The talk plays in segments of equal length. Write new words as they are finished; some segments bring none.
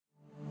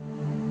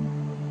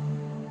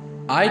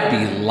I'd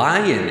be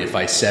lying if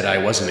I said I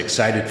wasn't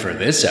excited for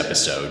this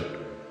episode.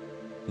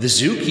 The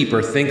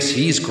zookeeper thinks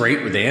he's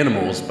great with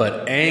animals,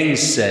 but Aang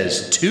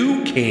says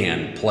two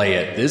can play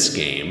at this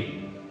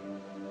game.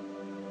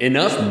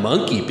 Enough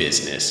monkey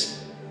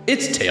business.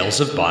 It's Tales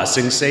of Ba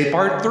Sing Se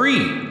Part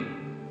 3.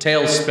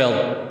 Tales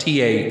spelled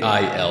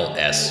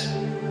Tails.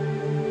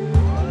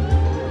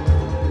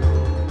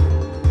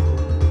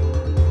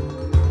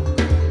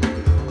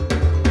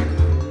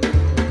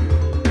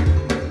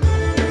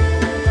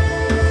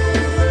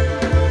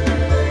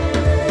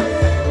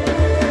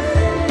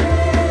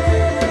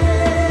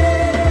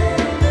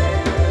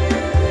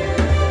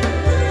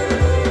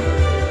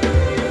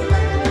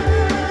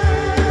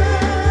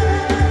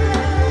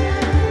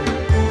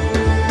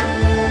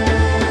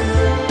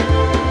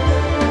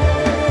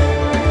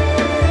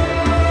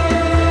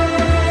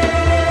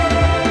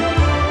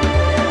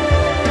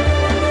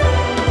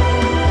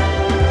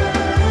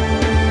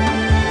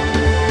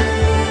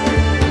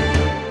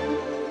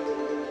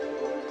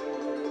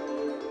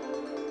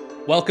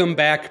 Welcome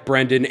back,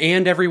 Brendan,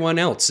 and everyone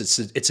else.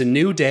 It's a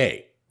new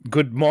day.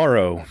 Good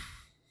morrow.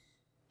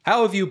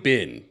 How have you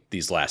been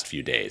these last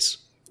few days?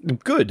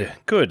 Good.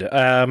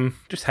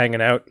 Just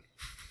hanging out.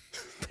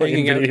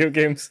 Playing video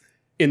games.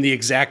 In the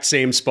exact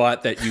same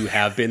spot that you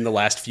have been the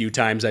last few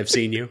times I've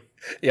seen you?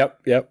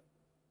 Yep.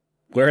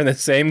 Wearing the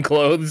same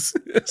clothes.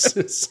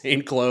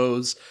 Same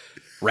clothes.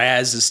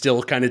 Raz is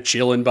still kind of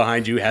chilling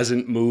behind you,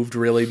 hasn't moved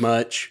really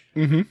much.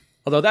 Mm-hmm.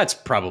 Although that's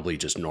probably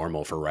just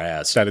normal for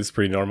Raz. That is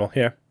pretty normal,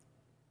 yeah.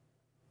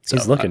 So,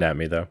 he's looking at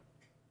me, though.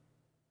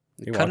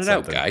 Cut it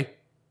out, guy.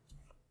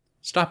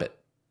 Stop it.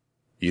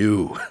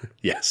 You.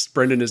 Yes,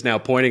 Brendan is now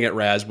pointing at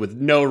Raz with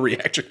no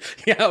reaction.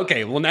 Yeah,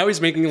 okay, well now he's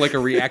making like a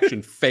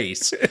reaction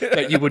face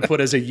that you would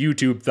put as a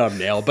YouTube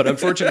thumbnail, but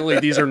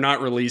unfortunately these are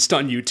not released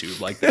on YouTube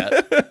like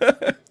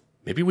that.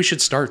 Maybe we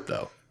should start,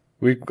 though.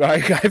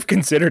 I've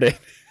considered it.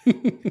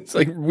 It's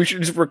like we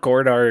should just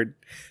record our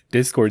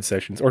Discord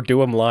sessions or do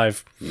them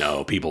live.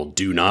 No, people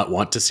do not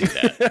want to see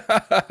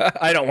that.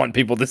 I don't want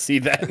people to see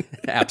that.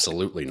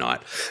 Absolutely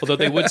not. Although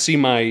they would see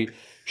my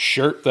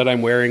shirt that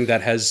I'm wearing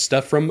that has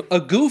stuff from a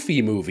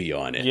Goofy movie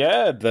on it.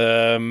 Yeah,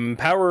 the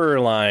Power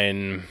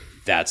Line.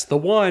 That's the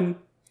one.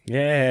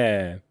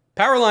 Yeah.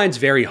 Power Line's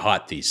very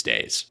hot these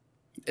days.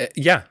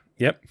 Yep.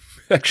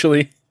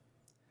 Actually.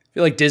 I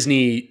feel like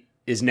Disney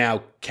is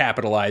now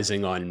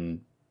capitalizing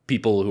on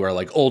people who are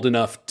like old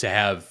enough to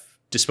have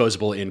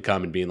disposable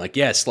income and being like,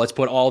 yes, let's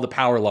put all the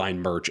Power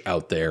Line merch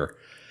out there.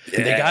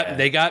 Yeah. And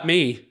they got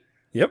me.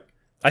 Yep.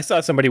 I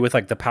saw somebody with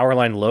like the Power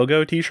Line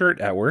logo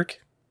t-shirt at work.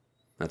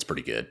 That's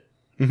pretty good.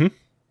 Mm-hmm.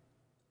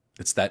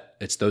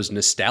 It's those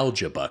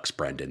nostalgia bucks,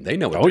 Brendan. They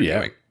know what they're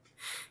doing.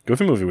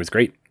 Goofy movie was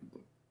great.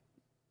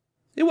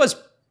 It was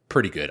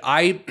pretty good.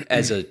 I,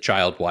 as a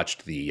child,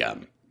 watched the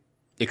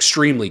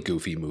extremely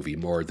Goofy movie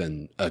more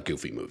than a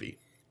Goofy movie.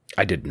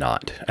 I did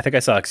not. I think I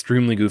saw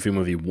Extremely Goofy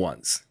movie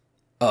once.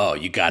 Oh,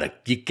 you gotta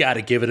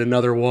give it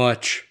another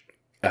watch.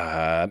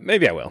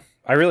 Maybe I will.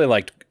 I really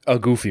liked a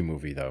Goofy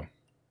movie, though.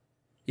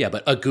 Yeah,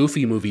 but a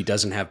Goofy movie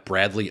doesn't have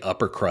Bradley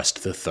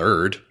Uppercrust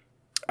III.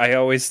 I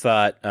always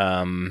thought,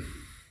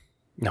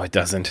 no, it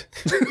doesn't.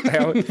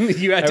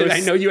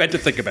 I know you had to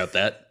think about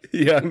that.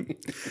 Yeah.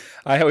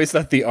 I always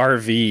thought the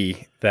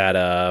RV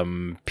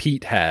that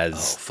Pete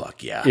has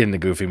in the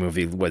Goofy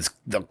movie was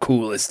the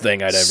coolest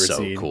thing I'd ever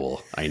seen. So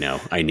cool. I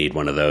know. I need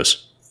one of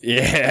those.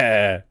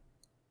 Yeah.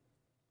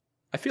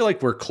 I feel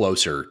like we're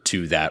closer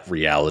to that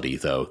reality,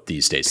 though,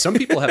 these days. Some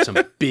people have some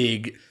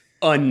big,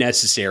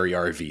 unnecessary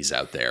RVs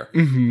out there.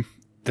 Mm-hmm.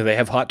 Do they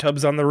have hot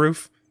tubs on the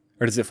roof?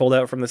 Or does it fold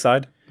out from the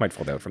side? Might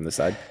fold out from the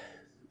side.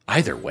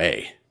 Either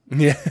way.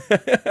 Yeah.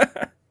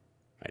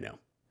 I know.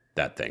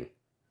 That thing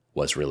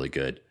was really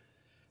good.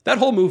 That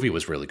whole movie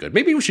was really good.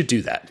 Maybe we should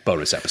do that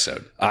bonus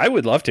episode. I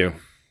would love to.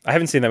 I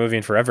haven't seen that movie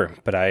in forever,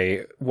 but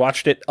I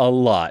watched it a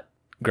lot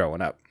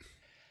growing up.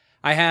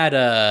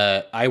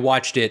 I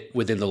watched it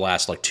within the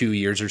last 2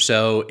 years or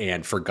so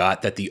and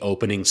forgot that the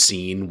opening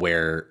scene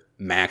where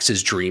Max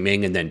is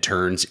dreaming and then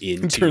turns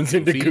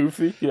into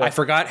Goofy. Yeah. I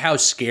forgot how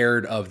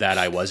scared of that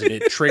I was, and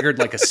it triggered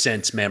a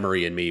sense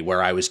memory in me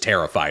where I was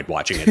terrified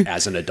watching it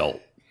as an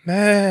adult.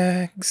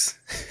 Max.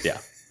 Yeah.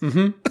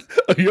 Mm-hmm.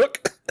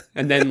 Yuck.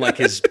 And then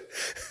his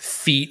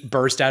feet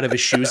burst out of his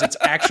shoes. It's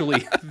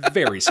actually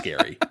very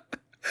scary.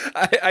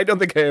 I don't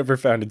think I ever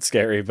found it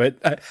scary, but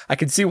I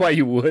can see why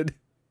you would.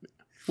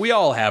 We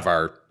all have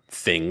our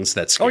things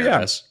that scare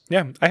us.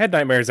 Yeah, I had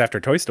nightmares after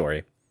Toy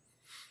Story.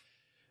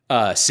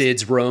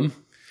 Sid's room.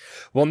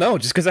 Well, no,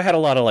 just because I had a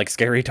lot of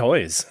scary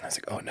toys. I was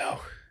like, oh no.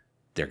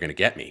 They're going to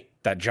get me.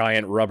 That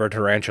giant rubber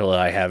tarantula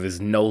I have is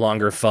no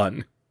longer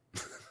fun.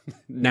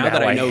 now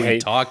that I know he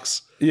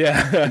talks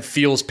and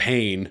feels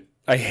pain.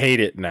 I hate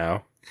it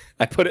now.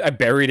 I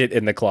buried it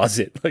in the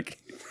closet.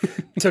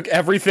 Took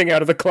everything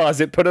out of the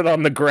closet, put it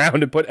on the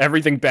ground, and put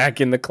everything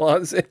back in the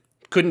closet.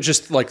 Couldn't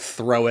just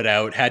throw it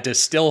out. Had to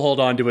still hold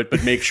on to it,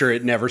 but make sure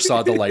it never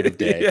saw the light of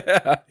day.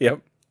 Yeah.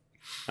 Yep.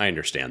 I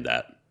understand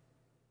that.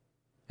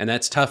 And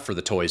that's tough for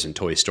the toys in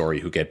Toy Story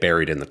who get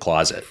buried in the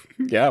closet.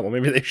 Yeah, well,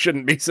 maybe they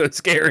shouldn't be so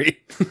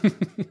scary.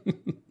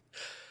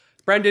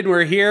 Brendan,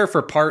 we're here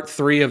for part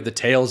 3 of the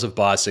Tales of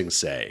Ba Sing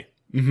Se.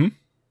 Mm-hmm.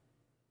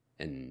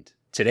 And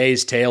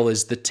today's tale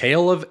is the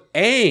tale of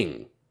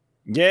Aang.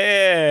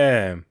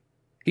 Yeah.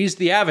 He's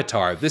the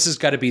Avatar. This has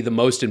got to be the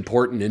most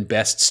important and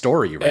best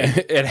story, right?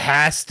 It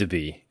has to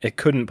be. It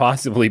couldn't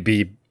possibly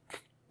be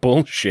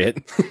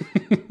bullshit.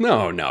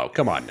 No,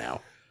 come on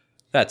now.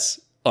 That's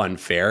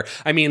unfair.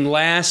 I mean,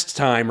 last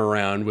time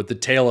around with the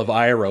tale of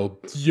Iroh,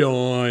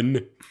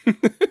 yawn.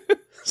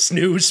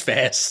 Snooze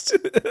fest.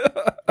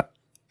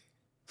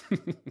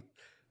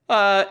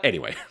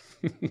 Anyway,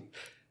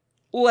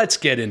 let's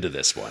get into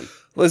this one.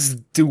 Let's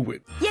do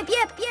it. Yep.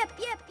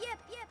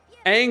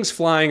 Aang's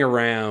flying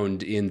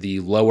around in the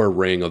lower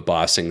ring of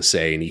Ba Sing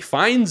Se, and he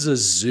finds a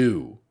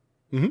zoo.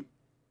 Mm-hmm.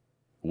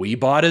 We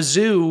bought a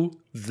zoo,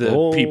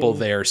 the people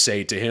there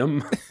say to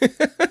him.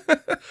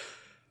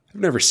 I've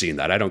never seen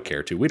that. I don't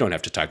care to. We don't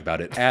have to talk about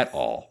it at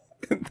all.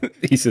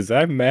 He says,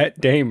 I'm Matt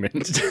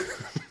Damon.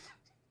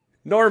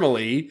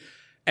 Normally,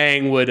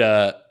 Aang would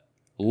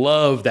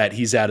love that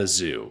he's at a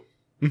zoo.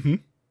 Mm-hmm.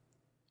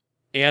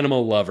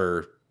 Animal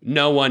lover.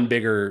 No one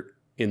bigger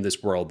in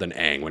this world than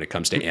Aang when it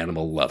comes to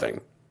animal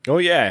loving. Oh,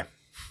 yeah.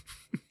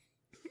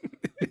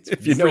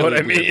 If you know Really what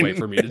I weird mean. way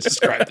for me to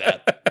describe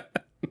that.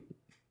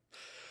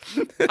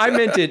 I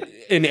meant it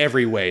in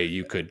every way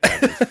you could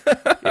kind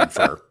of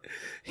infer.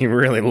 He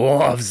really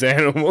loves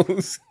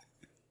animals.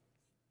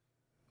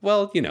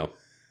 Well, you know,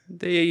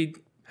 they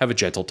have a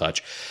gentle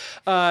touch.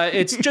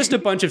 It's just a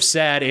bunch of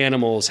sad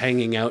animals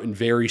hanging out in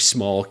very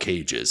small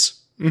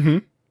cages. Mm-hmm.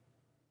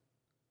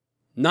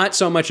 Not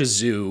so much a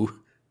zoo.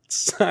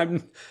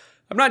 I'm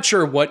not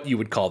sure what you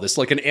would call this,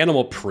 like an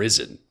animal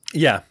prison.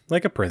 Yeah,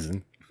 like a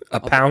prison. A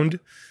pound.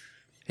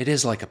 It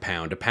is like a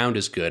pound. A pound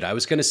is good. I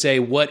was going to say,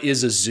 what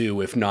is a zoo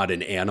if not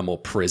an animal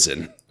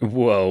prison?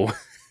 Whoa.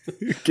 All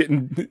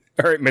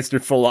right, Mr.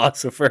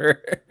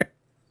 Philosopher.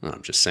 Well,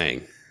 I'm just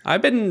saying.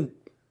 I've been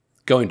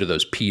going to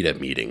those PETA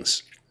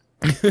meetings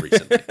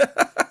recently.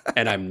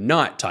 And I'm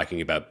not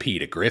talking about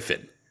PETA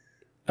Griffin.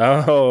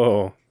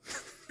 Oh.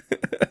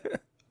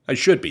 I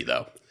should be,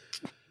 though.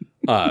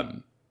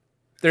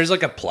 There's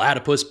like a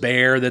platypus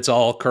bear that's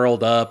all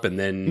curled up, and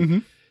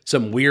then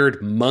some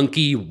weird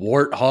monkey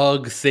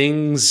warthog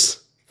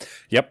things.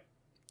 Yep.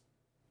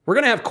 We're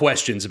gonna have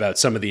questions about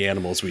some of the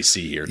animals we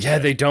see here today. Yeah,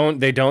 they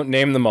don't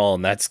name them all,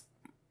 and that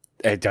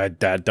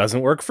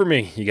doesn't work for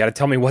me. You got to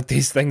tell me what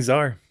these things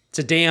are. It's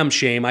a damn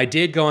shame. I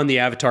did go on the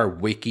Avatar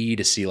wiki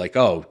to see, like,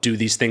 oh, do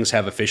these things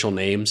have official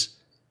names?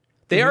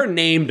 They are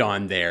named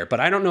on there,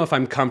 but I don't know if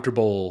I'm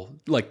comfortable,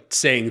 like,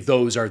 saying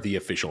those are the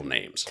official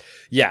names.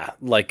 Yeah,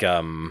 like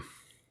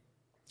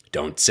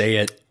Don't say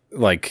it.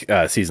 Like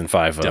season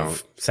 5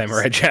 of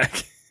Samurai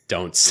Jack.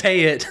 Don't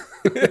say it.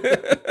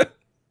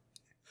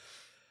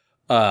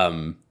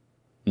 No,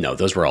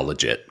 those were all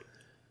legit.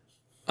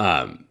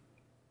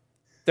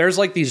 There's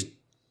like these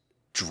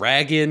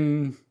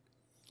dragon,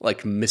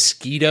 like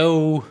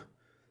mosquito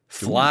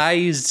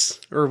flies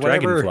or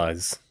whatever.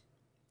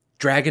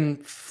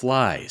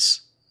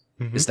 Dragonflies.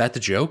 Mm-hmm. Is that the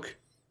joke?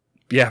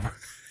 Yeah,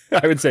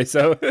 I would say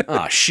so.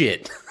 Oh,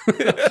 shit.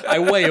 I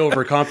way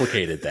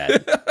overcomplicated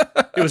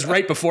that. It was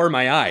right before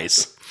my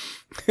eyes.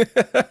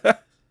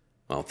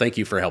 Well, thank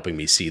you for helping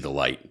me see the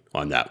light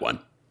on that one.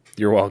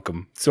 You're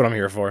welcome. That's what I'm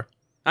here for.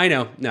 I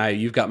know. Now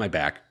you've got my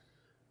back.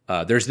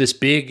 There's this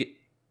big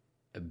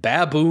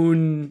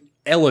baboon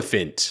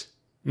elephant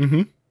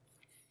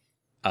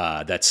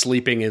that's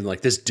sleeping in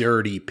like this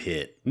dirty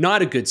pit.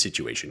 Not a good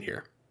situation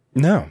here.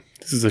 No,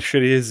 this is the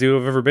shittiest zoo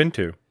I've ever been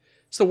to.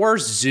 It's the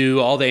worst zoo.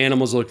 All the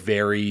animals look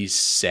very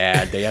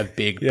sad. They have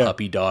big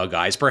puppy dog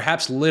eyes,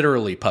 perhaps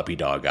literally puppy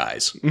dog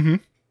eyes. Mm-hmm.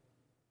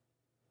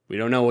 We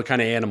don't know what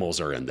kind of animals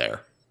are in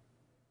there.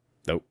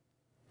 Nope.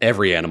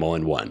 Every animal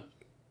in one.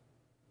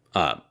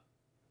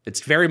 It's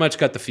very much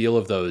got the feel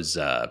of those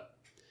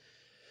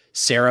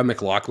Sarah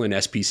McLachlan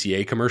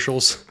SPCA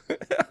commercials.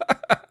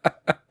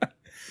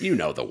 You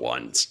know the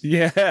ones.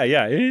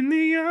 Yeah. In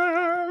the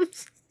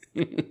arms.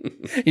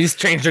 You just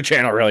changed the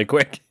channel really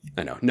quick.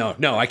 I know.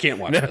 No, I can't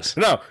watch this.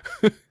 No.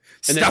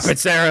 Stop it,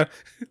 Sarah.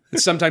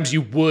 Sometimes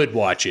you would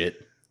watch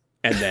it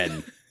and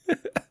then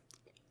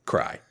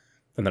cry.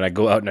 And then I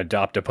go out and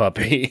adopt a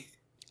puppy.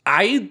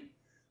 I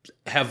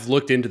have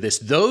looked into this.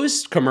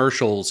 Those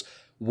commercials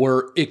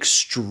were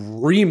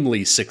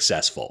extremely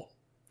successsual.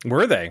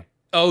 Were they?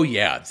 Oh,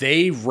 yeah.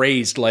 They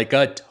raised like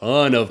a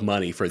ton of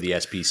money for the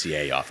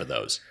SPCA off of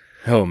those.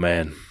 Oh,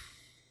 man.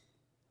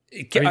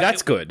 I mean,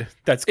 that's good.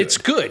 That's good. It's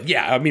good.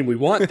 Yeah. I mean, we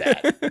want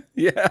that.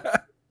 Yeah.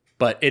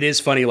 But it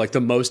is funny, like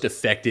the most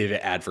effective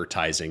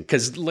advertising,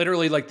 because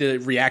literally like the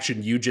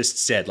reaction you just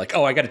said, like,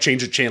 oh, I got to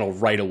change the channel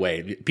right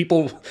away.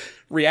 People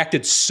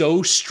reacted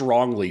so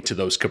strongly to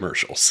those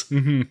commercials.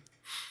 Mm-hmm.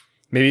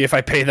 Maybe if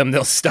I pay them,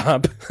 they'll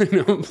stop.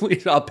 No,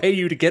 please, I'll pay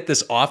you to get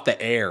this off the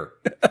air.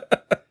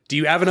 Do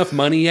you have enough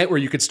money yet where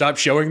you could stop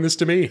showing this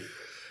to me?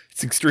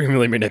 It's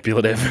extremely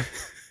manipulative.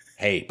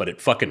 Hey, but it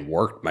fucking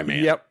worked, my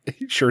man. Yep,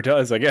 it sure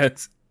does, I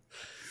guess.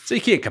 So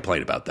you can't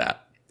complain about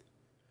that.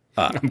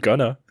 I'm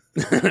gonna.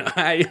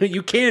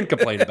 You can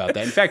complain about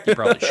that. In fact, you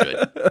probably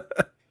should.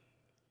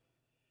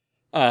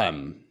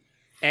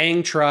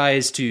 Aang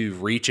tries to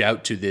reach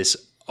out to this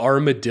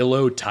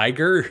armadillo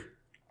tiger.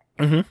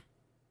 Mm-hmm.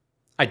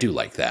 I do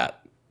like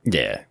that.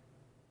 Yeah.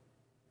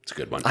 It's a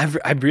good one.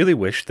 I really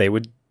wish they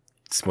would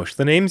smush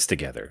the names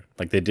together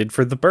like they did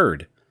for the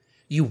bird.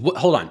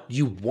 Hold on.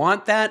 You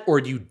want that or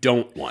you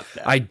don't want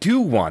that? I do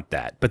want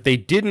that, but they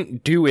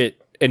didn't do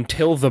it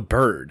until the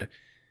bird.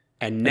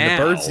 And now... And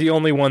the bird's the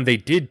only one they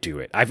did do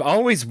it. I've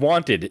always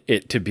wanted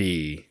it to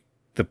be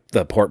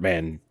the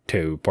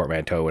portmanteau,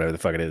 whatever the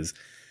fuck it is,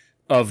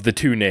 of the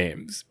two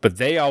names. But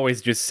they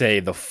always just say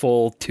the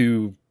full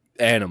two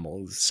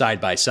animals.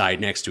 Side by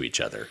side next to each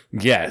other.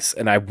 Yes,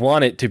 and I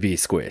want it to be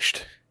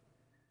squished.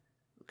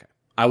 Okay.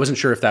 I wasn't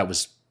sure if that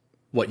was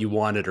what you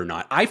wanted or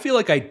not. I feel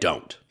like I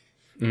don't.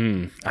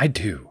 I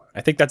do. I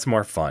think that's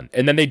more fun.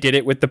 And then they did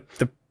it with the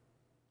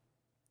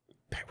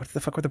what the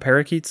fuck were the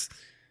parakeets?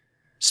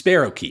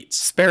 Sparrowkeets.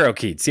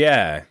 Sparrowkeets,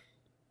 yeah.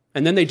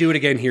 And then they do it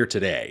again here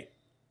today.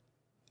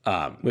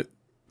 Do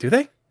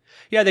they?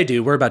 Yeah, they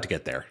do. We're about to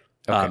get there.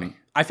 Okay.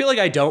 I feel like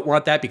I don't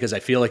want that because I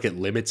feel like it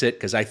limits it,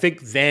 because I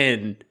think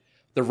then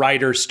the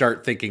writers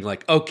start thinking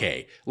like,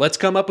 okay, let's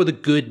come up with a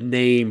good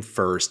name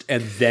first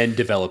and then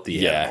develop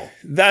the animal.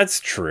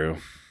 That's true.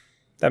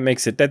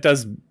 That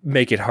does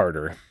make it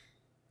harder.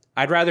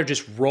 I'd rather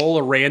just roll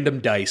a random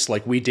dice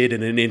like we did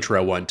in an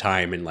intro one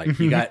time, and like,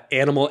 you got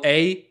animal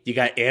A, you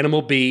got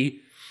animal B.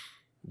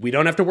 We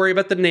don't have to worry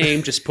about the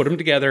name, just put them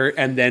together,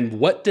 and then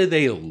what do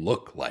they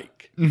look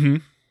like? Mm-hmm.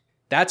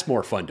 That's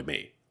more fun to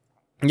me.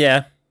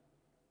 Yeah.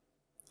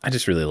 I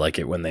just really like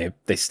it when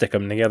they stick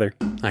them together.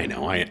 I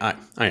know, I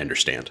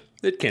understand.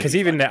 It can, because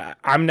even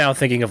I'm now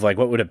thinking of like,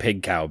 what would a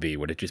pig cow be?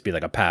 Would it just be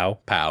like a pow?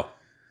 Pow.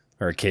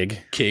 Or a kig?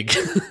 Kig.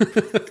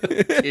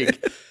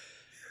 Kig.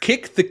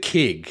 Kick the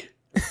kig.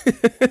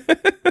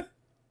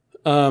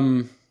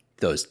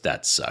 That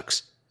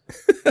sucks.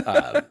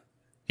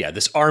 Yeah,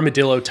 this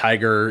armadillo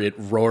tiger, it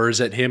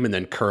roars at him and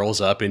then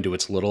curls up into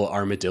its little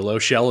armadillo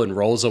shell and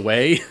rolls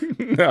away.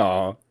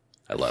 Aw.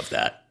 I love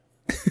that.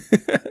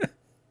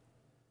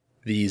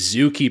 The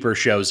zookeeper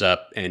shows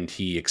up and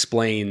he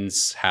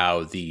explains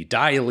how the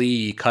Dai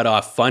Li cut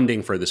off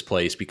funding for this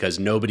place because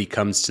nobody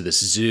comes to this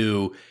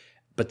zoo,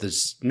 but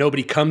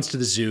nobody comes to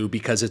the zoo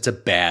because it's a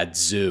bad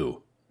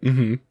zoo.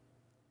 Mm-hmm.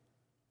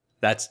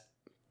 That's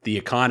the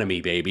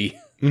economy, baby.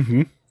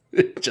 Mm-hmm.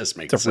 It just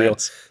makes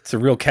sense. It's a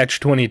real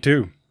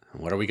catch-22.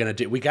 What are we going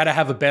to do? We got to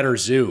have a better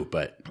zoo,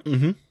 but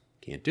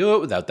can't do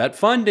it without that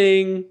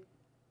funding.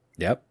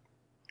 Yep.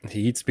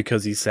 He eats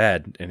because he's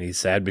sad, and he's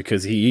sad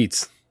because he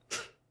eats.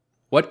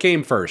 What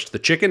came first, the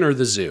chicken or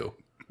the zoo?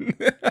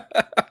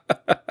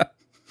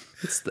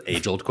 It's the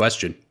age-old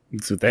question.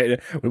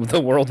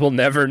 The world will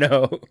never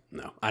know.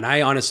 No. And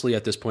I honestly,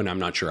 at this point, I'm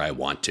not sure I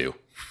want to.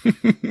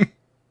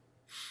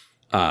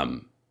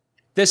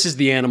 This is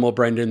the animal,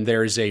 Brendan.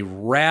 There's a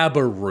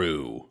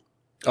Rabbaroo.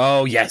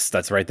 Oh, yes,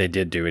 that's right. They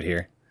did do it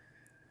here.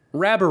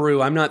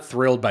 Rabbaroo, I'm not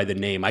thrilled by the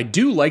name. I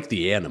do like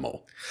the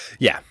animal.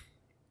 Yeah.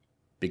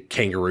 Big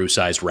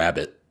kangaroo-sized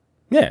rabbit.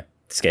 Yeah,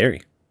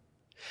 scary.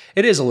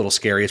 It is a little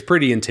scary. It's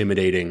pretty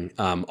intimidating.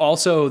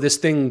 Also, this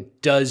thing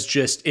is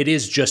just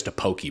a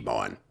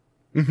Pokemon.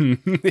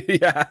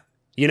 Yeah.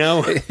 You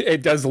know?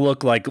 It does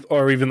look like,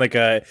 or even like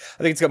I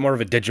think it's got more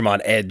of a Digimon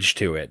edge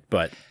to it,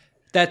 but.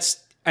 That's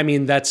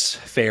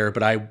fair,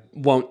 but I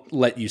won't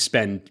let you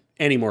spend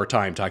any more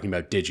time talking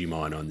about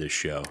Digimon on this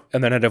show.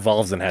 And then it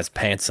evolves and has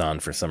pants on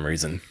for some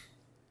reason.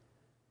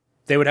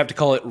 They would have to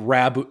call it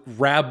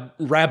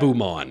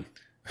Rabumon.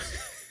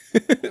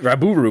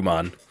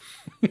 Raburumon.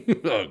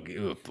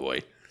 Oh,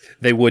 boy.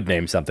 They would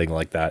name something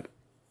like that.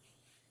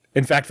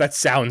 In fact, that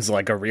sounds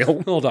like a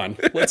real... Hold on.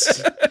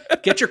 Let's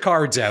get your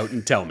cards out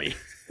and tell me.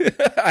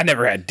 I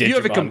never had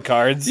Digimon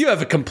cards. You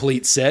have a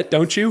complete set,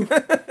 don't you?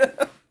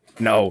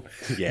 No.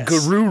 Yes.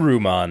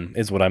 Garurumon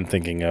is what I'm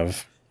thinking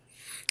of.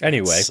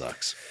 Anyway. That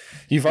sucks.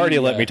 You've already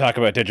let me talk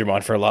about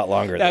Digimon for a lot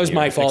longer. That was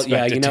my fault.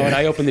 Yeah, you know what?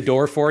 I opened the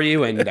door for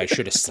you, and I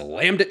should have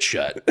slammed it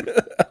shut.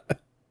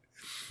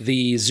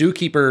 The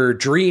zookeeper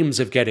dreams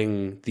of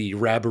getting the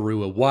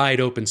Rabbaroo a wide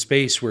open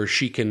space where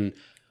she can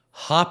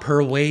hop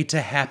her way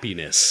to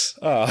happiness.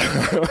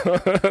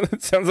 That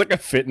sounds like a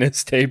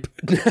fitness tape.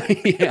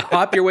 Yeah,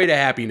 hop your way to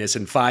happiness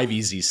in 5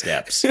 easy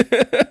steps.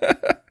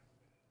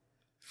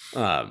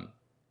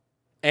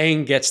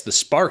 Aang gets the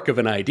spark of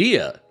an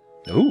idea.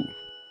 Ooh.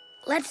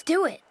 Let's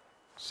do it.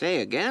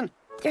 Say again?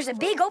 There's a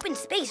big open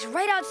space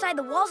right outside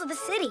the walls of the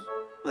city.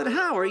 But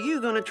how are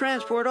you going to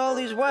transport all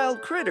these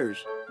wild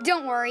critters?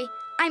 Don't worry,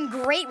 I'm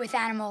great with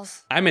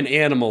animals. I'm an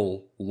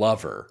animal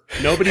lover.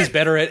 Nobody's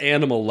better at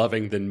animal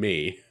loving than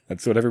me.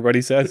 That's what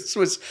everybody says.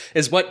 This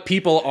is what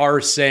people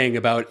are saying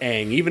about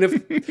Aang, even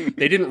if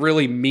they didn't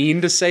really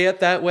mean to say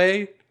it that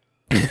way.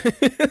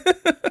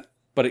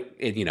 But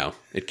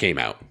it came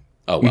out.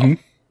 Oh, well.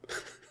 Mm-hmm.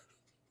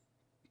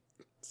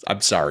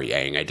 I'm sorry,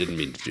 Aang. I didn't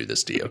mean to do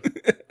this to you.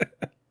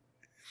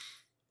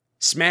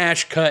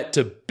 Smash cut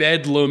to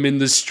bedlam in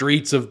the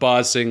streets of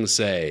Ba Sing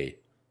Se.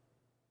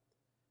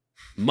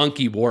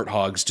 Monkey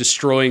warthogs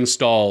destroying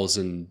stalls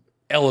and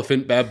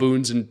elephant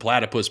baboons and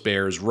platypus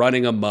bears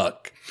running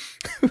amok.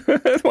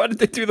 Why did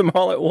they do them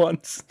all at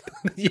once?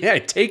 Yeah,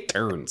 take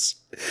turns.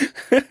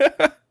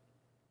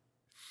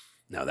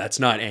 No, that's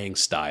not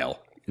Aang's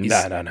style.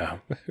 No.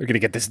 We're going to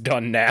get this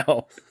done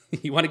now.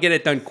 You want to get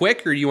it done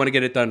quick or you want to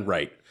get it done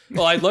right?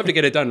 Well, I'd love to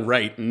get it done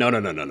right. No.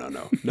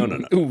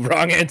 Ooh,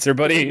 wrong answer,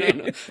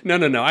 buddy.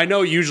 No. I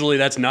know usually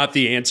that's not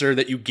the answer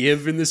that you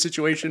give in this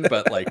situation,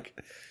 but like...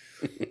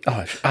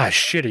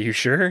 Shit, are you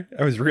sure?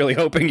 I was really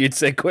hoping you'd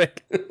say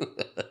quick.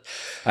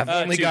 I've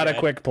only got a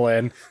quick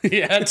plan.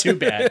 Yeah, too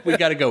bad. We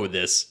got to go with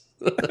this.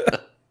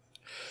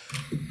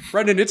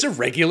 Brendan, it's a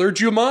regular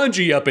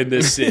Jumanji up in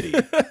this city.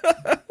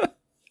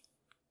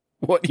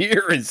 What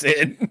year is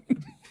it?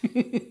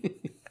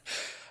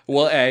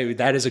 Well,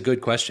 that is a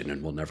good question,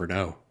 and we'll never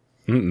know.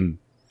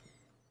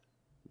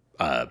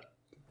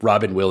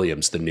 Robin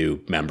Williams, the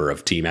new member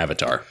of Team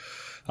Avatar.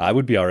 I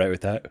would be all right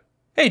with that.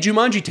 Hey,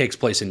 Jumanji takes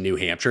place in New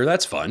Hampshire.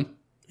 That's fun.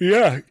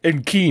 Yeah,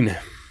 and Keene.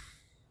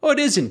 Oh, it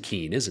is in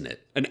Keene, isn't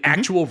it? An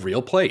actual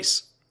real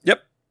place.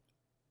 Yep.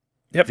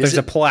 There's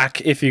a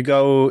plaque. If you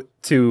go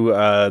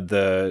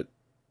to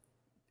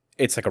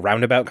it's like a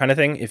roundabout kind of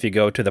thing. If you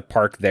go to the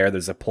park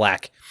there's a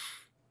plaque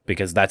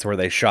because that's where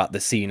they shot the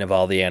scene of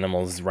all the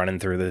animals running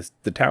through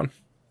the town.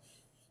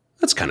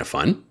 That's kind of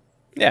fun.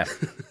 Yeah.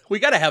 We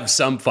got to have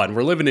some fun.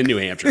 We're living in New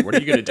Hampshire. What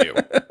are you going to do?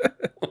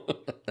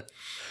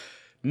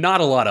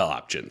 Not a lot of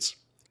options.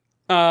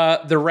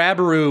 The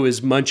Rabaroo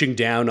is munching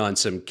down on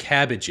some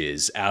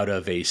cabbages out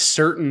of a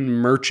certain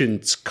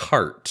merchant's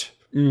cart.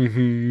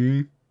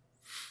 Mm-hmm.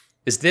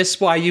 Is this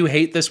why you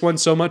hate this one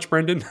so much,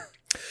 Brendan?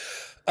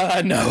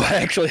 No, I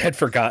actually had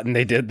forgotten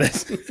they did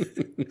this.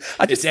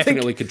 It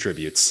definitely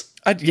contributes.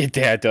 Yeah,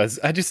 it does.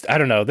 I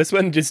don't know. This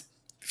one just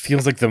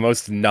feels like the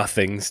most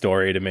nothing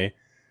story to me.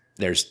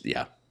 There's,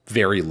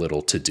 very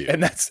little to do.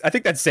 And I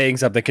think that's saying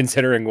something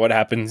considering what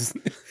happens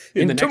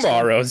in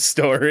tomorrow's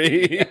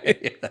story.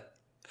 Yeah.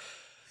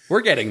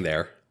 We're getting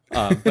there.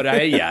 But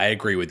I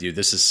agree with you.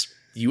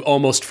 You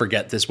almost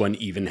forget this one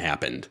even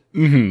happened.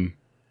 Mm-hmm.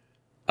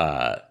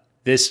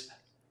 This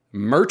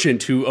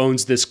merchant who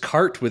owns this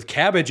cart with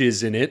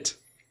cabbages in it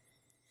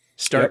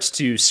starts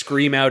to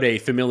scream out a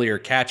familiar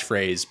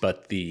catchphrase,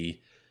 but the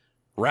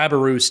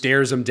Rabaroo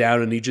stares him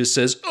down and he just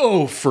says,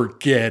 "Oh,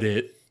 forget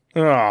it."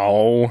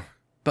 Oh.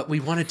 But we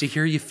wanted to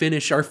hear you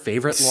finish our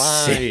favorite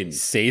line.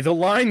 Say the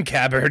line,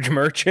 cabbage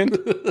merchant.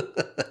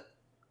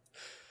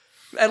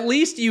 At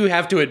least you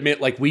have to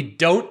admit, we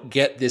don't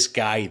get this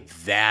guy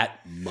that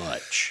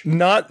much.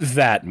 Not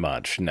that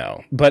much,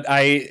 no. But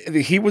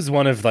he was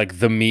one of,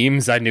 the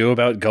memes I knew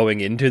about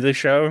going into the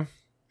show.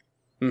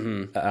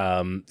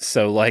 Mm-hmm.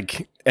 So,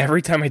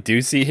 every time I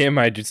do see him,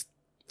 I'm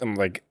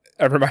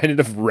reminded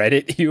of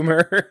Reddit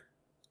humor.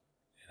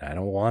 I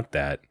don't want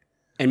that.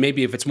 And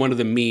maybe if it's one of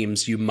the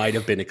memes, you might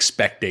have been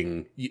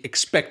expecting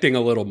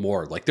a little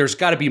more. There's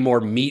got to be more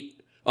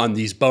meat on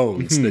these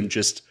bones than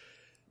just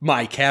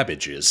my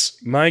cabbages.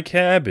 My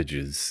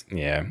cabbages.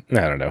 Yeah, I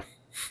don't know.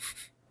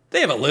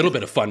 They have a little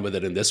bit of fun with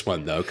it in this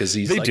one, though, because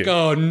he's do.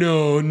 "Oh,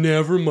 no,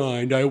 never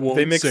mind. I won't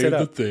say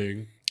the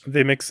thing."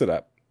 They mix it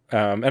up.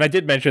 And I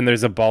did mention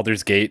there's a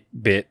Baldur's Gate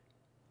bit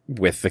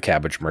with the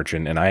cabbage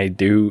merchant, and I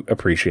do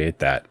appreciate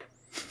that.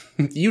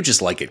 You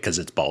just like it because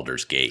it's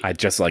Baldur's Gate. I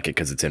just like it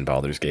because it's in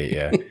Baldur's Gate,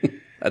 yeah.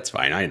 That's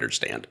fine. I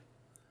understand.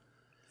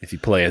 If you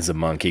play as a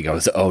monk, he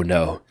goes, "Oh,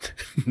 no,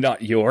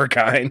 not your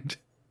kind."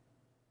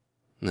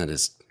 That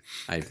is...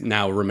 I'm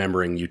now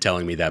remembering you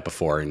telling me that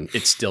before, and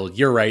it's still...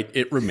 You're right.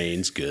 It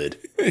remains good.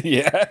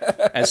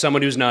 Yeah. As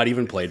someone who's not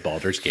even played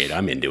Baldur's Gate,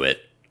 I'm into it.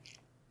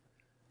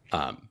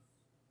 Aang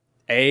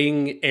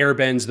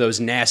airbends those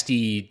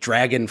nasty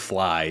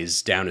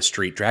dragonflies down a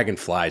street.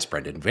 Dragonflies,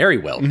 Brendan. Very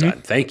well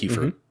done. Thank you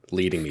for...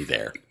 leading me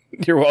there.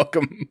 You're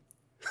welcome.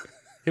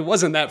 It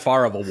wasn't that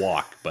far of a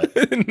walk, but...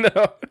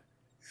 No.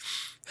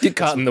 Get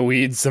caught in the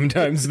weeds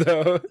sometimes,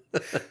 though.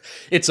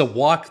 It's a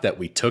walk that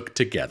we took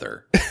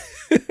together.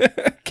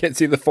 Can't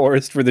see the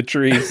forest for the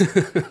trees.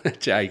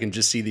 I can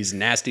just see these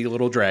nasty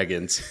little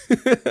dragons.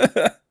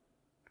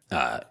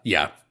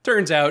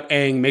 Turns out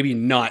Aang maybe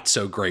not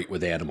so great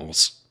with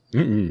animals.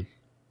 Mm-mm.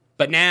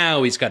 But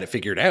now he's got it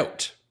figured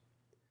out.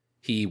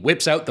 He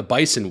whips out the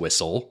bison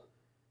whistle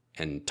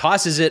and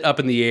tosses it up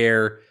in the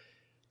air,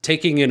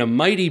 taking in a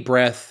mighty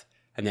breath,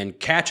 and then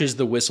catches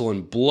the whistle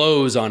and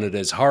blows on it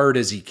as hard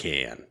as he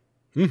can.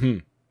 Mm-hmm.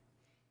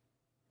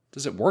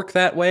 Does it work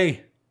that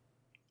way?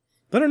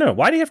 I don't know.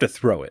 Why do you have to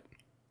throw it?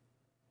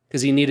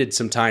 Because he needed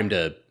some time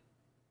to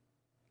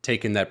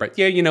take in that breath.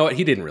 Yeah, you know what?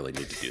 He didn't really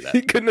need to do that.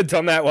 He couldn't have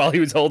done that while he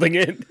was holding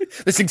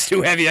it. This thing's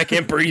too heavy. I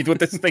can't breathe with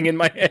this thing in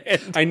my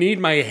hand. I need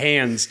my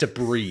hands to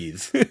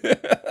breathe.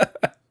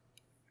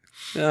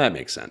 That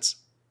makes sense.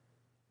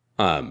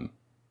 The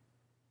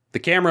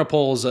camera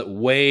pulls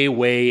way,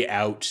 way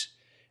out,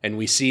 and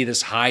we see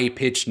this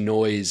high-pitched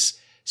noise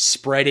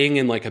spreading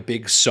in a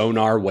big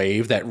sonar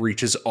wave that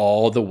reaches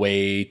all the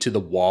way to the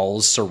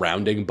walls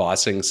surrounding Ba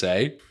Sing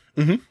Se.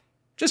 Mm-hmm.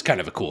 Just kind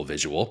of a cool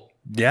visual.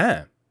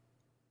 Yeah.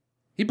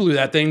 He blew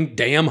that thing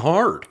damn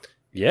hard.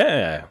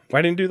 Yeah.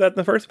 Why didn't he do that in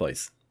the first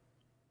place?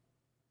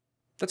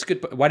 That's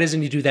good. Why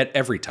doesn't he do that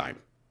every time?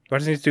 Why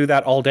doesn't he do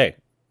that all day?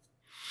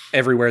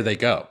 Everywhere they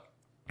go.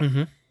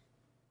 Mm-hmm.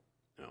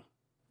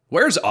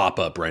 Where's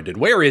Appa, Brendan?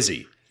 Where is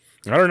he?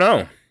 I don't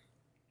know.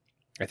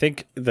 I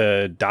think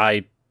the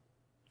Dai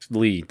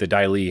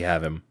Li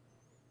have him.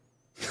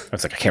 I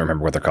was like, I can't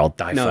remember what they're called.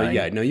 No,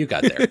 you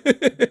got there.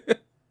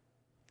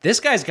 This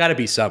guy's got to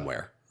be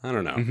somewhere. I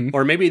don't know. Mm-hmm.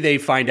 Or maybe they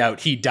find out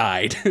he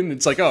died, and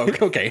it's like, oh,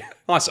 okay,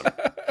 awesome.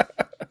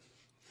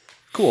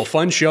 Cool,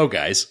 fun show,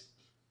 guys.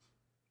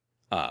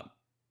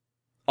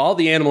 All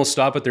the animals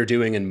stop what they're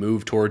doing and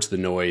move towards the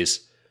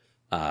noise.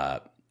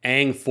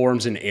 Aang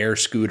forms an air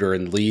scooter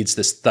and leads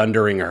this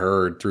thundering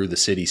herd through the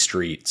city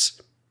streets.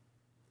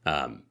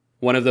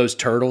 One of those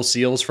turtle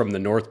seals from the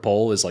North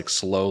Pole is like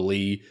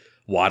slowly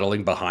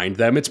waddling behind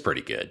them. It's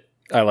pretty good.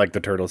 I like the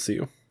turtle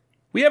seal.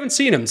 We haven't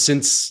seen him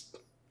since,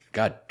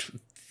 God,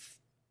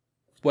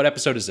 what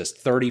episode is this?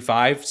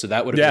 35? So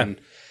that would have been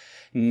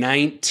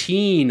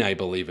 19, I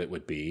believe it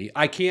would be.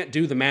 I can't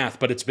do the math,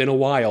 but it's been a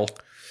while.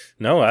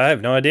 No, I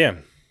have no idea.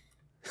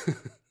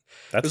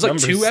 It was like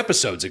 2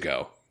 episodes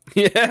ago.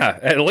 Yeah,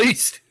 at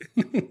least.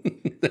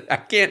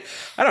 I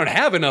don't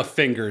have enough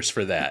fingers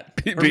for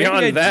that.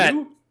 Beyond that,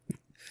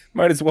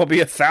 might as well be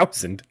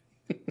 1,000.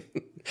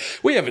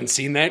 We haven't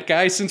seen that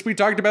guy since we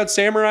talked about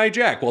Samurai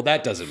Jack. Well,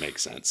 that doesn't make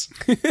sense.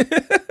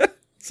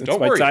 Since don't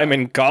my time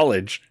in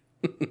college.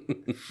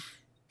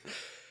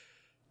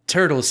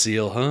 Turtle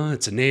seal, huh?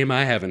 It's a name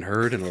I haven't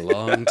heard in a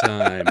long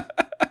time.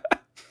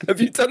 Have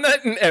you done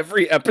that in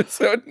every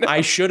episode now?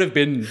 I should have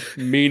been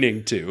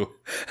meaning to.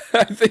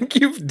 I think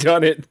you've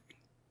done it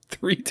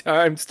 3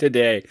 times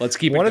today. Let's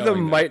keep it going. One of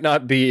them though. might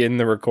not be in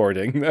the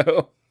recording,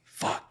 though.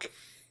 Fuck.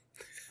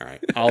 All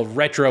right. I'll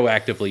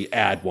retroactively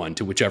add one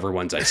to whichever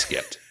ones I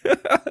skipped.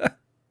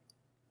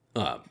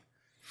 The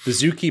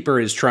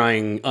zookeeper is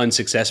trying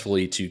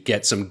unsuccessfully to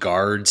get some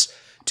guards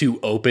to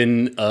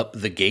open up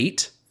the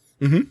gate.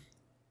 Mm-hmm.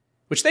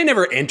 Which they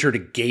never entered a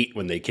gate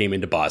when they came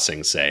into Ba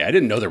Sing Se. I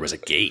didn't know there was a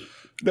gate.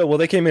 No, well,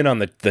 they came in on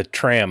the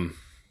tram.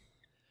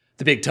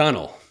 The big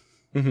tunnel.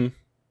 Mm-hmm.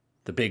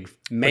 The big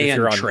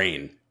man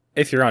train.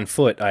 If you're on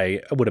foot,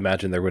 I would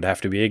imagine there would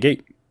have to be a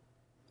gate.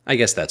 I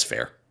guess that's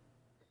fair.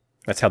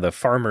 That's how the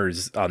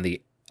farmers on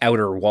the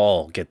outer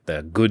wall get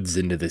the goods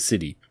into the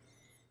city.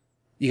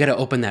 You got to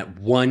open that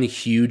one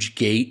huge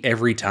gate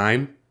every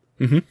time?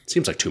 Mm-hmm.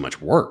 Seems like too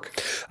much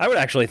work. I would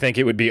actually think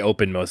it would be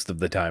open most of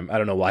the time. I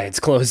don't know why it's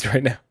closed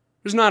right now.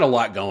 There's not a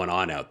lot going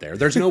on out there.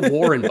 There's no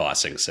war in Ba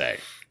Sing Se.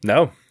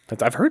 No,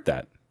 I've heard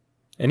that.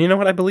 And you know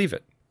what? I believe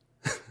it.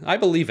 I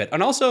believe it.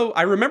 And also,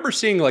 I remember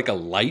seeing like a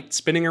light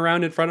spinning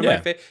around in front of my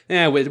face.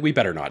 We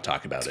better not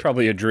talk about it. It's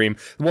probably a dream.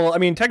 Well, I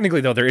mean,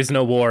 technically, though, there is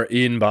no war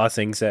in Ba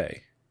Sing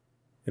Se.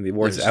 And the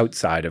war is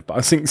outside of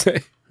Ba Sing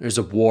Se. There's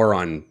a war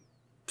on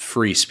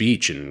free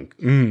speech,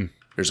 and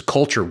there's a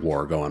culture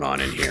war going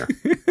on in here.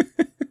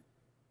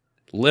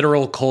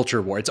 Literal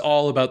culture war. It's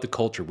all about the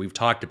culture. We've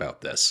talked about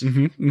this.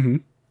 Mm-hmm, mm-hmm.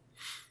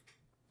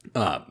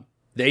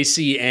 They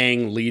see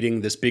Aang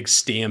leading this big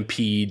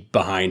stampede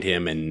behind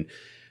him, and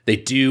they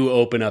do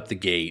open up the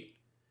gate.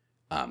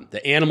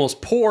 The animals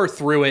pour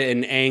through it,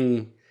 and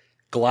Aang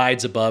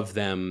glides above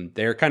them.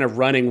 They're kind of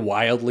running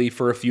wildly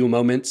for a few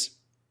moments,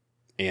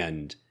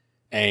 and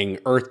Aang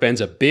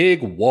earthbends a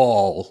big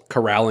wall,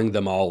 corralling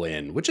them all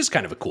in, which is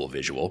kind of a cool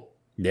visual.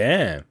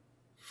 Yeah.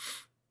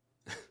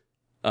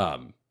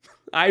 I'm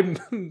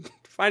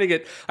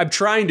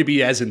trying to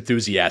be as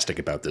enthusiastic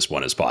about this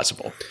one as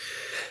possible.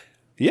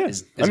 Yeah,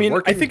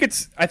 I think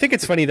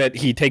it's funny that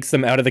he takes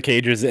them out of the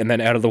cages and then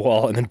out of the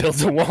wall and then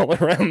builds a wall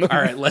around them. All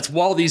right, let's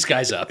wall these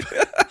guys up.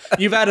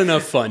 You've had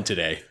enough fun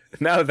today.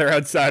 Now that they're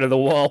outside of the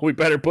wall, we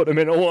better put them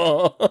in a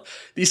wall.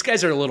 These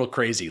guys are a little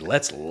crazy.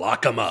 Let's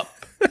lock them up.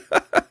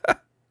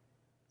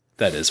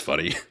 That is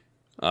funny.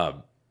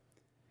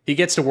 He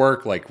gets to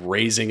work like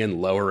raising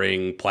and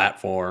lowering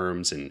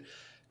platforms and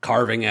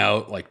carving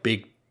out like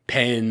big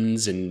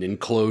pens and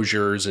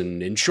enclosures,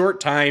 and in short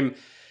time,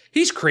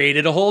 he's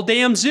created a whole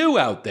damn zoo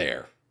out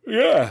there.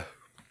 Yeah.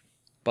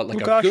 But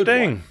like a good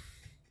one.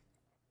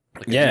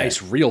 Like a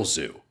nice real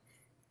zoo.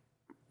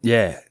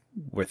 Yeah.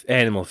 With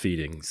animal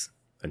feedings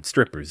and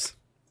strippers.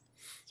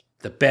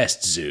 The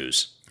best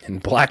zoos.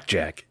 And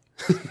blackjack.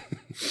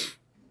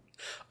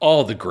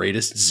 All the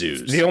greatest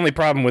zoos. The only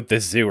problem with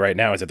this zoo right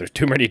now is that there's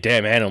too many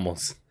damn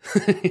animals.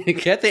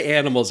 Get the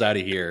animals out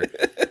of here.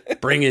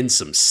 Bring in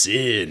some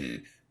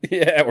sin.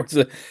 Yeah.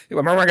 Where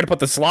am I going to put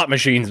the slot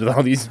machines with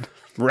all these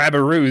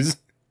rabbaroos?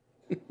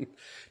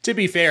 To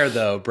be fair,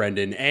 though,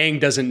 Brendan, Aang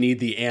doesn't need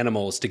the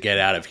animals to get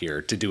out of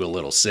here to do a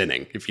little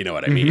sinning, if you know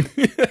what I mean.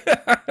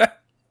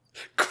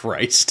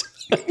 Christ.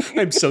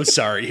 I'm so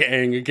sorry,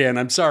 Aang. Again,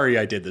 I'm sorry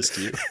I did this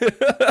to you.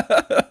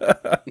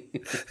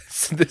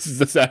 This is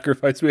the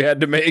sacrifice we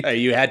had to make.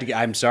 You had to.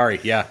 I'm sorry.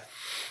 Yeah.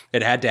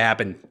 It had to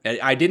happen.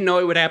 I didn't know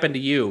it would happen to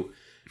you,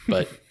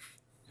 but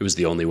it was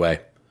the only way.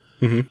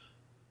 Mm-hmm.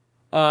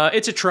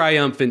 It's a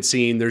triumphant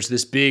scene. There's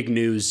this big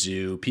new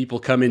zoo. People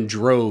come in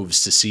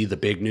droves to see the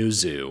big new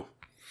zoo.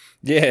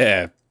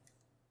 Yeah.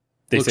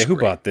 They Looks say, who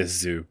great. bought this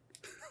zoo?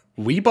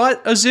 We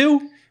bought a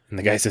zoo? And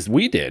the guy says,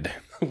 we did.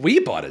 We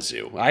bought a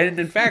zoo.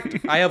 In fact,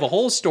 I have a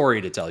whole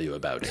story to tell you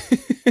about it.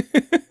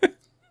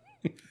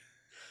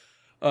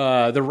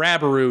 The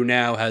Rabaroo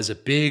now has a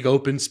big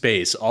open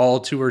space all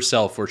to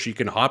herself where she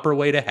can hop her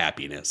way to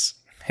happiness.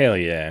 Hell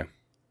yeah.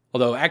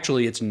 Although,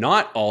 actually, it's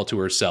not all to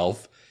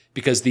herself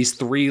because these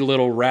 3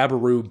 little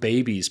Rabaroo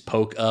babies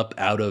poke up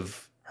out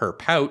of her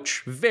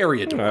pouch.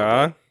 Very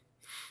adorable.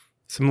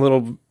 Some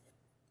little,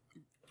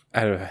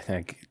 I don't know,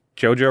 like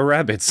Jojo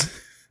rabbits.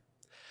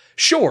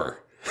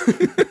 Sure.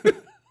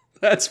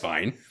 That's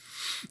fine.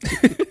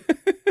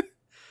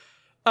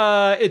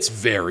 It's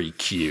very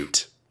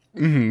cute.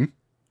 Mm-hmm.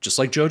 Just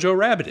like Jojo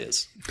Rabbit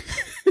is.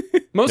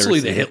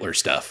 Mostly the Hitler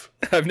stuff.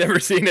 I've never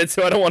seen it,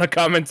 so I don't want to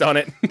comment on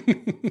it.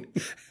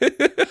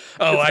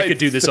 Oh, I could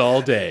do this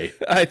all day.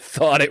 I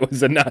thought it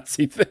was a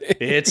Nazi thing.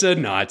 It's a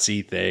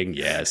Nazi thing.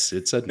 Yes,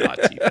 it's a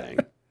Nazi thing.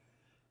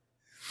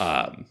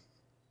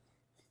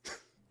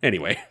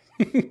 Anyway.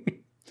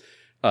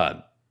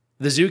 The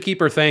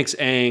zookeeper thanks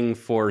Aang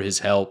for his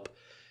help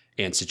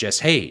and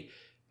suggests, hey,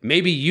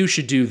 maybe you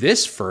should do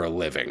this for a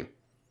living.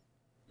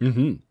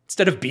 Mm-hmm.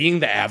 Instead of being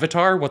the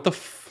Avatar, what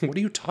are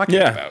you talking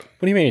about?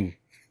 What do you mean?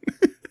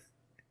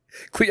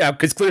 Yeah,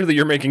 because clearly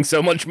you're making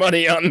so much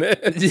money on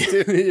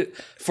this.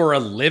 For a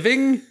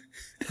living?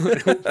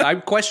 I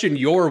question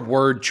your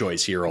word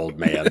choice here, old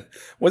man.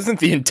 Wasn't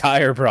the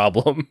entire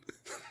problem.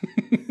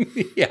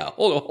 Yeah,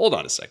 hold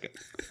on a second.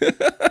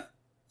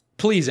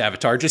 Please,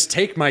 Avatar, just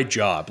take my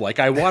job. Like,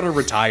 I want to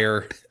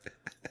retire.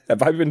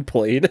 Have I been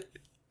played?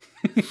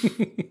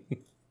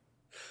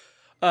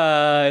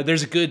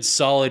 There's a good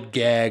solid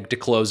gag to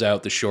close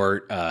out the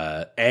short.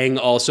 Aang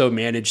also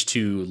managed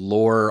to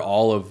lure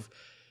all of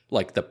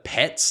like the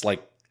pets,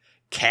 like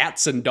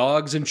cats and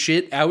dogs and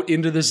shit, out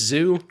into this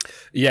zoo.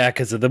 Yeah,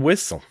 because of the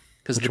whistle.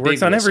 Because it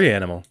works on every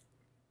animal.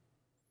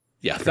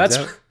 Yeah,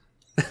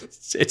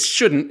 it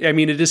shouldn't. I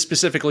mean, it is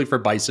specifically for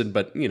bison,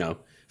 but you know,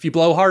 if you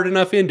blow hard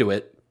enough into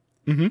it,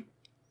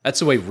 that's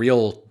the way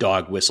real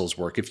dog whistles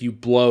work. If you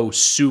blow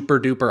super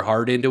duper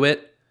hard into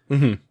it,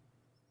 you'll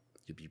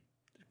be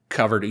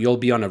covered. You'll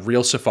be on a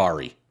real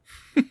safari.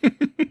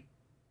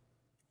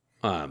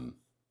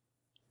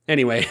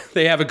 Anyway,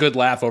 they have a good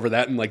laugh over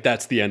that, and like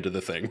that's the end of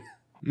the thing.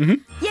 Yep,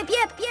 yep,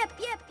 yep, yep,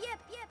 yep,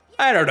 yep.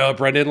 I don't know,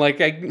 Brendan. Like,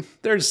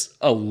 there's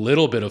a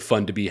little bit of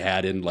fun to be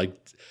had in like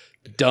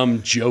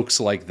dumb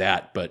jokes like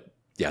that, but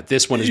yeah,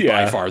 this one is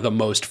by far the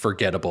most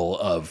forgettable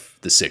of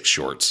the 6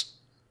 shorts.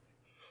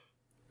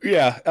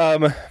 Yeah,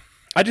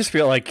 I just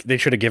feel like they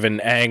should have given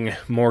Aang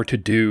more to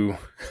do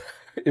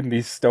in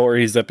these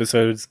stories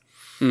episodes.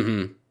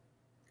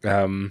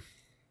 Mm-hmm.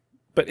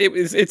 But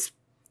it's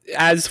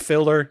as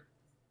filler.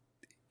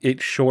 It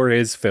sure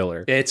is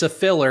filler. It's a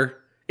filler.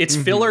 It's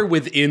filler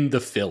within the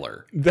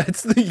filler.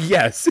 That's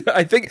yes.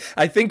 I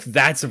think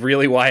that's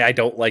really why I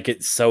don't like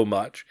it so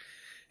much.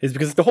 Is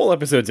because the whole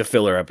episode's a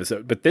filler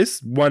episode, but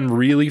this one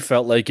really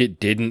felt like it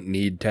didn't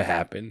need to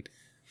happen.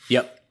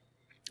 Yep.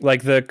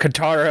 Like the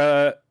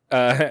Katara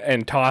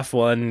and Toph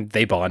one,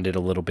 they bonded a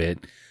little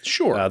bit.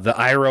 Sure. The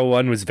Iroh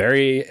one was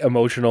very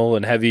emotional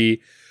and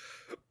heavy.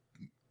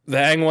 The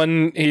Aang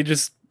one, he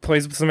just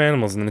plays with some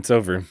animals and then it's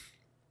over.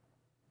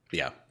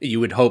 Yeah. You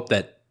would hope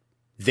that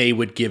they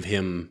would give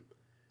him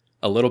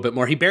a little bit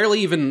more. He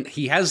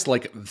has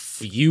like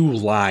few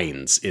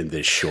lines in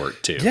this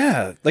short too.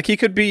 Yeah. Like he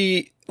could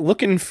be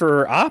looking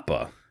for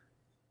Appa.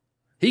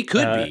 He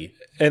could be.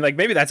 And like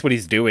maybe that's what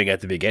he's doing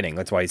at the beginning.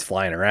 That's why he's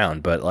flying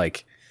around. But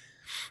like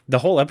the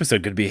whole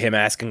episode could be him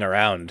asking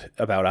around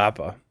about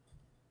Appa.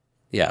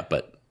 Yeah,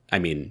 but I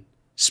mean,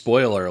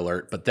 spoiler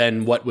alert, but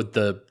then what would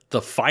the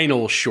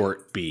final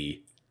short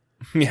be?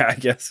 Yeah, I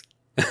guess.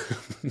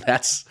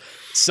 That's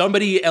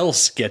somebody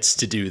else gets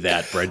to do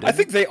that, Brendan. I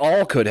think they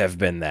all could have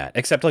been that,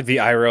 except like the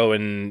Iroh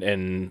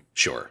and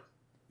sure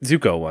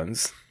Zuko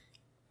ones.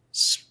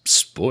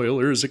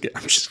 Spoilers again.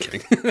 I'm just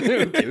kidding.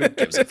 Who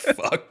gives a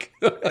fuck?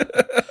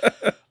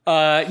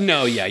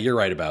 No, yeah, you're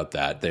right about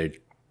that.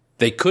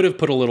 They could have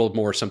put a little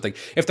more something.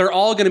 If they're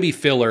all going to be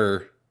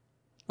filler,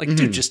 like,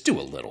 dude, just do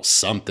a little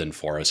something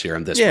for us here.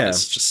 And this one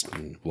is just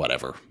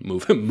whatever.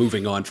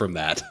 Moving on from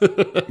that.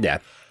 Yeah,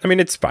 I mean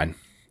it's fine.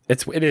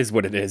 It is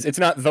what it is. It's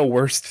not the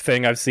worst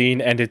thing I've seen,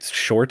 and it's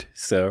short,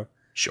 so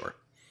sure.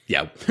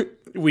 Yeah,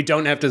 we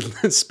don't have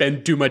to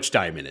spend too much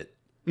time in it.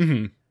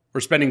 Mm-hmm.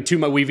 We're spending too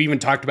much. We've even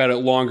talked about it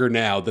longer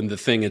now than the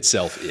thing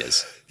itself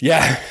is.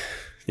 Yeah.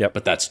 Yep.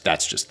 But that's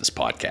just this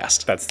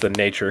podcast. That's the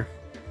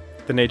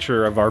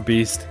nature of our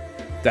beast.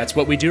 That's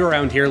what we do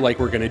around here, like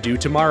we're going to do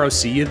tomorrow.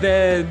 See you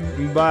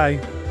then. Bye.